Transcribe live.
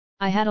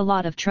I had a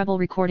lot of trouble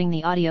recording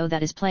the audio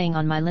that is playing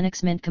on my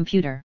Linux Mint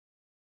computer.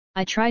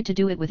 I tried to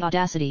do it with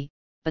Audacity,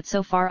 but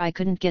so far I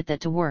couldn't get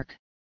that to work.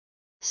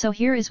 So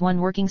here is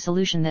one working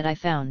solution that I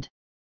found.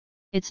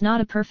 It's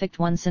not a perfect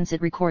one since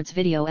it records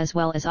video as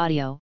well as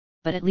audio,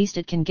 but at least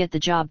it can get the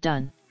job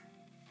done.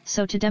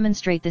 So to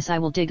demonstrate this I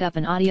will dig up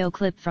an audio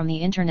clip from the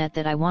internet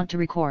that I want to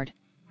record.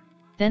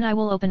 Then I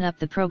will open up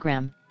the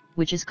program,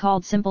 which is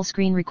called Simple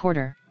Screen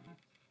Recorder.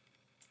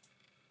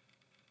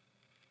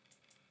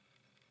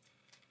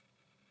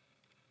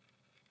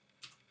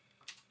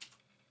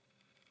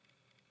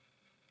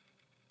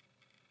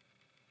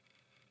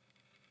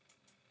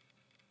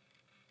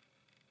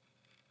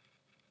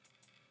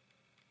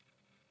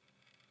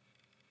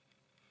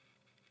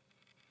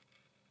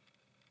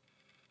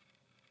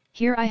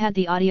 Here I had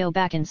the audio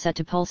backend set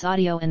to Pulse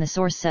Audio and the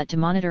source set to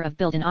Monitor of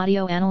built-in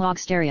audio analog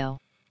stereo.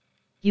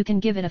 You can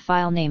give it a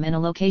file name and a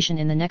location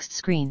in the next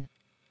screen.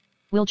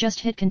 We'll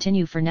just hit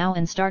continue for now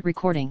and start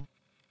recording.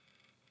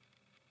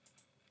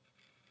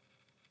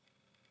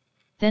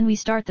 Then we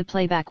start the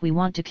playback we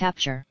want to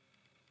capture.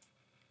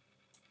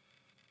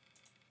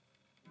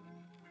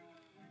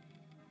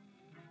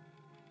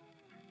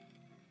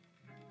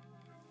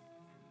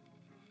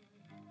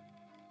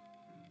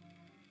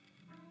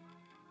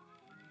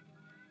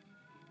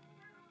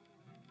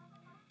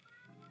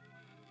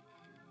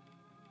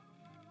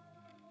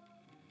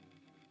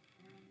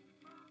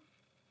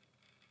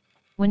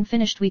 When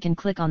finished we can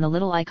click on the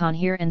little icon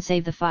here and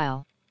save the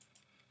file.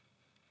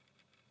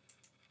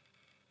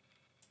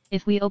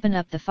 If we open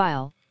up the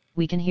file,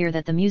 we can hear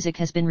that the music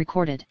has been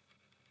recorded.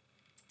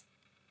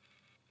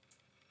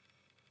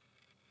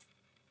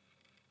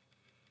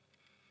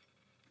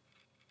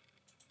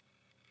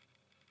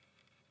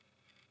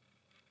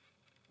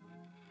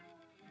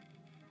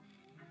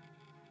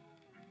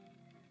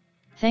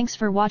 Thanks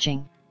for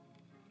watching.